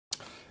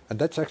And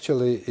that's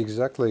actually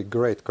exactly a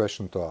great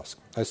question to ask.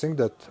 I think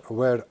that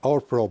where our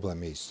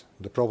problem is,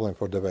 the problem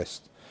for the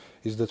West,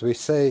 is that we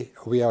say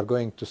we are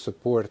going to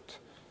support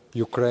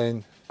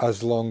Ukraine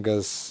as long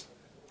as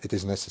it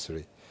is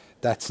necessary.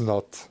 That's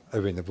not a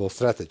winnable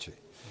strategy.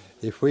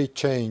 If we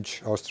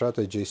change our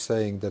strategy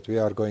saying that we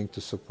are going to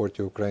support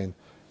Ukraine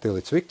till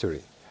its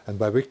victory, and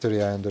by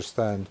victory I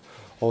understand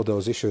all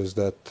those issues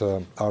that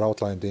are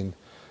outlined in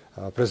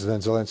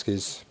President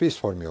Zelensky's peace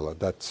formula,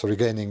 that's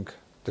regaining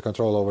the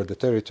control over the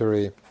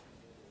territory,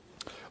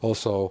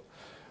 also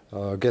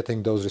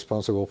getting those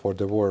responsible for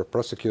the war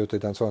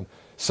prosecuted and so on.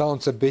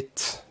 Sounds a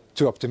bit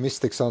too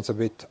optimistic, sounds a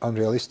bit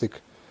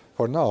unrealistic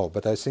for now,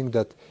 but I think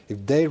that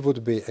if there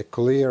would be a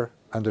clear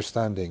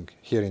understanding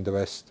here in the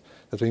West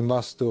that we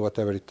must do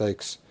whatever it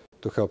takes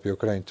to help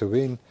Ukraine to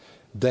win,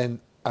 then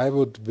I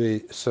would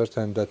be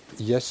certain that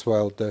yes,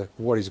 while the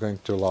war is going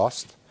to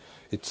last,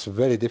 it's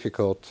very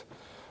difficult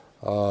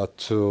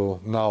to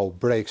now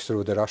break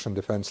through the Russian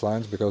defense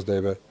lines because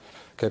they were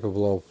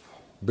capable of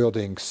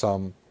building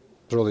some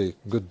truly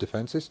good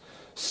defenses.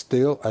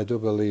 Still, I do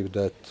believe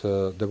that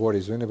the war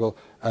is winnable,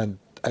 and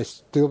I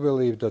still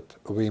believe that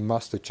we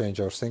must change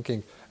our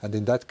thinking, and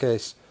in that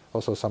case,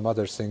 also some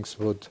other things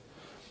would,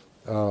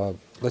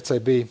 let's say,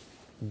 be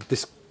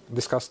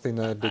discussed in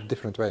a bit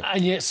different way.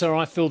 And yet, sir,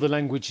 I feel the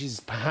language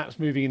is perhaps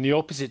moving in the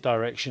opposite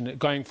direction,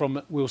 going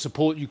from we'll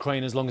support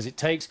Ukraine as long as it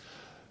takes.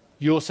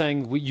 You're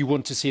saying you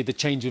want to see the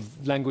change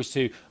of language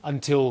to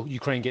until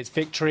Ukraine gets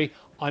victory.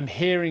 I'm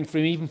hearing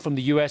from even from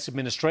the US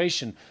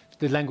administration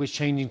the language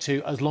changing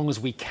to as long as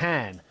we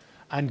can.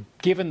 And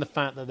given the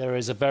fact that there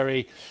is a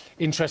very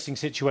interesting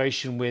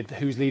situation with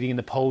who's leading in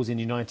the polls in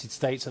the United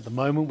States at the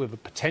moment, with a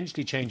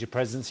potentially change of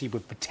presidency,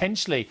 with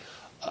potentially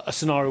a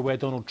scenario where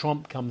Donald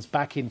Trump comes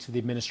back into the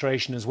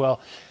administration as well,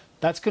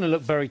 that's going to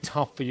look very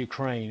tough for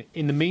Ukraine.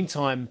 In the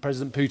meantime,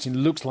 President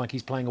Putin looks like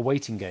he's playing a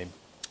waiting game.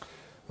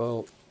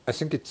 Well, I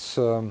think it's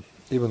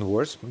even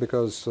worse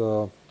because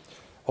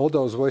all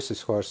those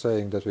voices who are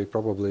saying that we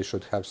probably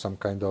should have some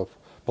kind of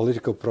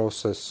political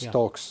process,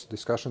 talks,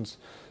 discussions,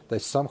 they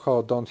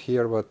somehow don't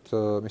hear what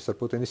Mr.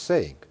 Putin is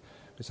saying.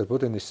 Mr.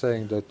 Putin is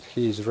saying that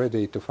he is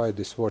ready to fight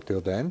this war till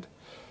the end.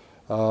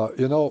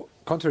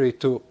 Contrary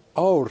to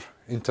our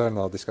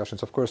internal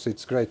discussions, of course,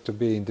 it's great to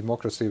be in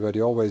democracy where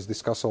you always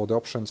discuss all the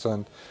options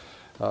and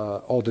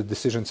all the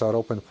decisions are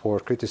open for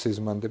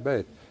criticism and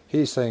debate. He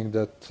is saying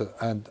that,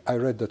 and I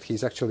read that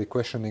he's actually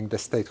questioning the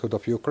statehood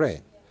of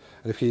Ukraine.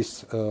 And if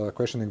he's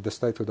questioning the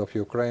statehood of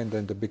Ukraine,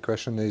 then the big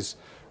question is,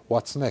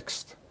 what's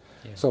next?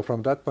 Yeah. So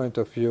from that point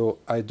of view,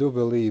 I do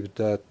believe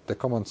that the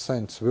common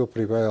sense will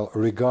prevail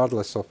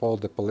regardless of all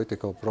the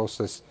political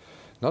process,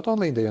 not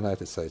only in the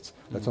United States.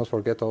 Let's not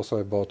forget also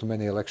about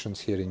many elections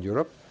here in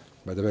Europe.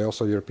 By the way,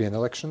 also European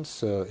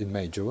elections in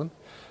May, June.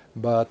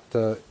 But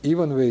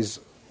even with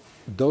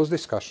those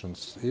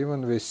discussions,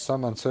 even with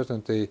some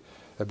uncertainty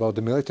about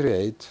the military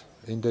aid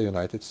in the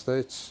United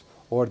States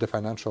or the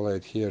financial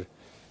aid here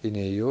in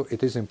EU,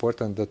 it is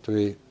important that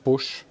we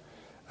push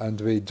and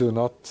we do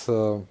not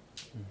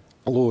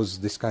lose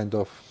this kind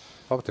of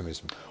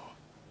optimism.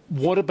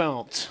 What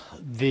about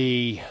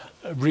the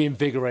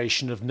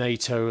reinvigoration of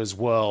NATO as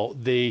well?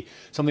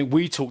 Something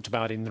we talked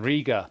about in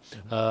Riga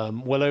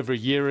well over a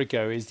year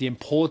ago is the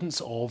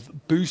importance of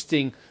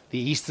boosting the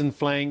eastern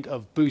flank,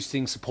 of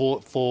boosting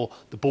support for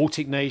the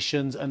Baltic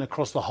nations and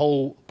across the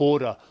whole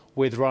border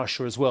with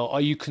Russia as well.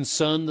 Are you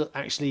concerned that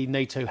actually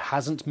NATO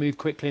hasn't moved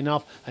quickly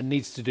enough and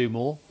needs to do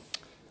more?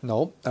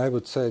 No, I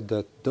would say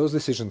that those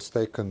decisions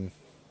taken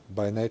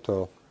by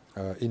NATO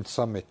in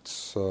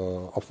summits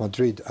of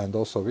Madrid and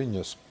also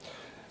Vilnius,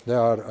 they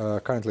are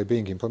currently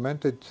being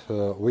implemented.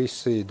 We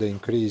see the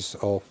increase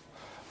of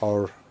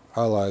our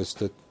allies,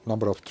 the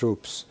number of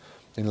troops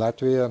in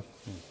Latvia.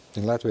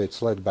 In Latvia,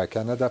 it's led by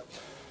Canada.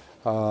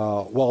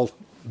 Well,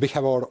 we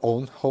have our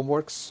own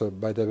homeworks.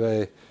 By the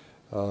way,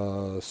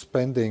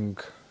 spending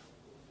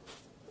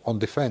on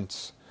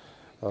defense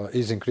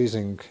is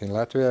increasing in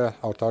Latvia.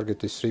 Our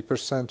target is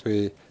 3%.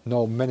 We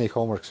know many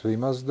homeworks we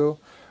must do.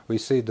 We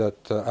see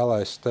that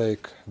allies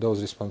take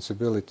those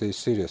responsibilities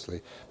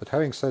seriously. But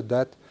having said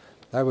that,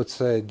 I would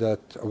say that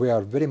we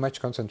are very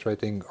much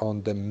concentrating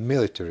on the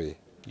military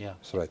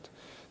threat.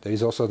 There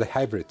is also the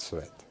hybrid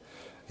threat.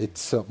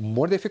 It's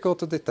more difficult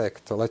to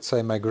detect, let's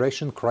say,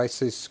 migration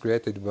crisis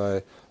created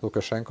by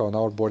Lukashenko on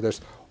our borders,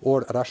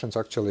 or Russians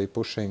actually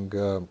pushing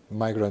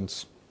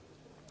migrants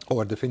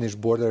over the Finnish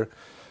border.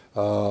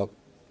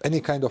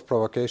 Any kind of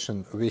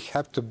provocation, we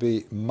have to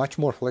be much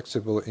more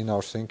flexible in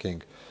our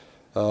thinking.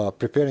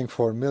 Preparing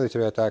for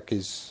military attack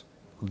is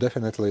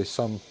definitely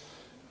some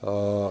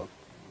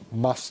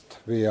must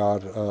we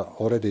are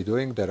already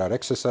doing. There are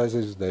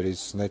exercises, there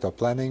is NATO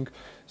planning.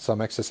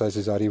 Some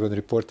exercises are even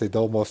reported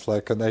almost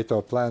like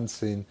NATO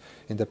plans in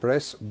the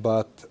press.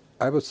 But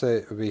I would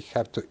say we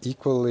have to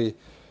equally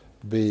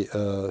be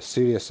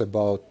serious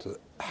about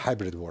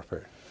hybrid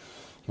warfare.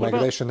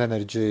 Migration,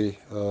 energy,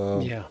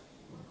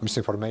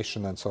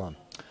 misinformation and so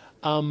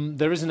on.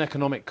 There is an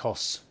economic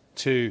cost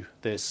to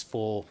this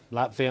for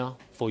Latvia,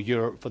 for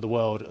Europe, for the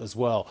world as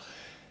well.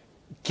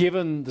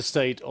 given the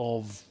state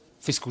of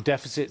fiscal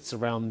deficits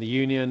around the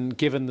Union,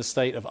 given the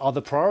state of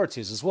other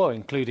priorities as well,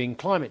 including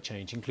climate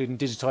change, including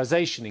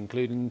digitisation,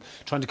 including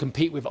trying to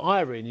compete with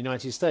IRA in the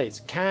United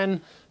States,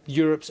 can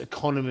Europe's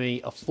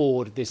economy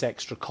afford this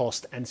extra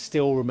cost and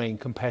still remain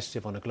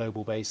competitive on a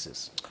global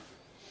basis?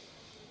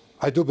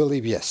 I do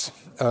believe yes.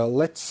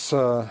 Let's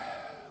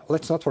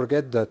not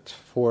forget that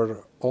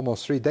for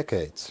almost 3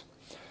 decades,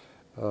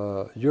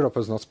 Europe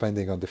was not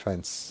spending on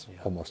defense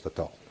almost at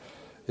all.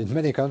 In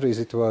many countries,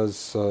 it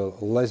was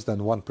less than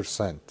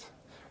 1%.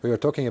 We are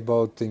talking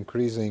about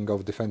increasing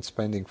of defense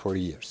spending for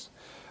years.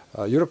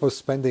 Europe was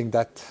spending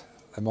that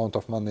amount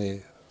of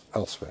money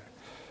elsewhere.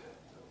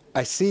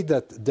 I see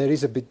that there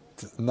is a bit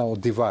now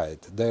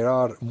divide. There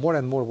are more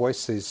and more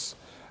voices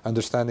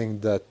understanding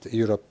that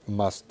Europe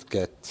must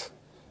get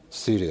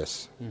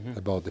serious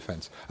about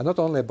defense. And not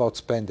only about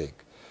spending,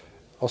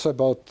 also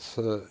about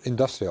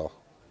industrial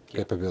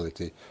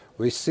capability.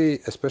 We see,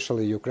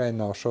 especially Ukraine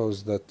now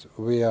shows that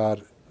we are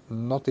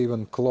not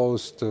even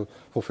close to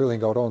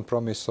fulfilling our own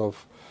promise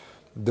of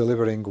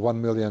delivering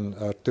 1 million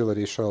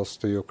artillery shells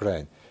to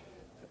Ukraine.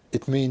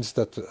 It means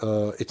that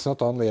it's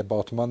not only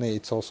about money,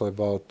 it's also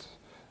about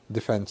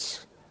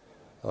defense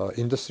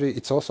industry,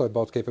 it's also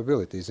about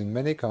capabilities. In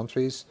many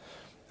countries,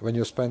 when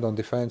you spend on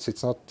defense,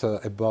 it's not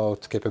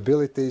about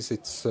capabilities,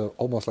 it's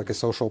almost like a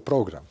social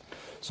program.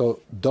 So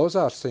those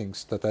are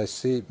things that I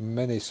see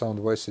many sound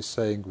voices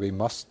saying we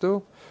must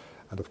do.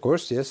 And of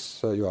course, yes,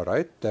 you are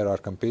right, there are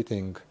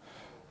competing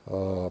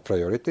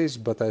priorities,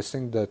 but I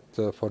think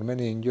that for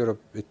many in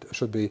Europe, it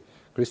should be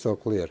crystal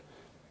clear.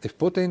 If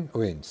Putin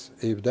wins,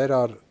 if there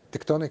are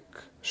tectonic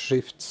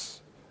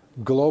shifts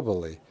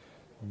globally,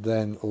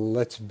 then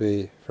let's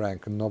be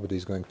frank, nobody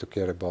is going to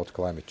care about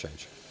climate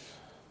change.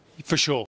 For sure.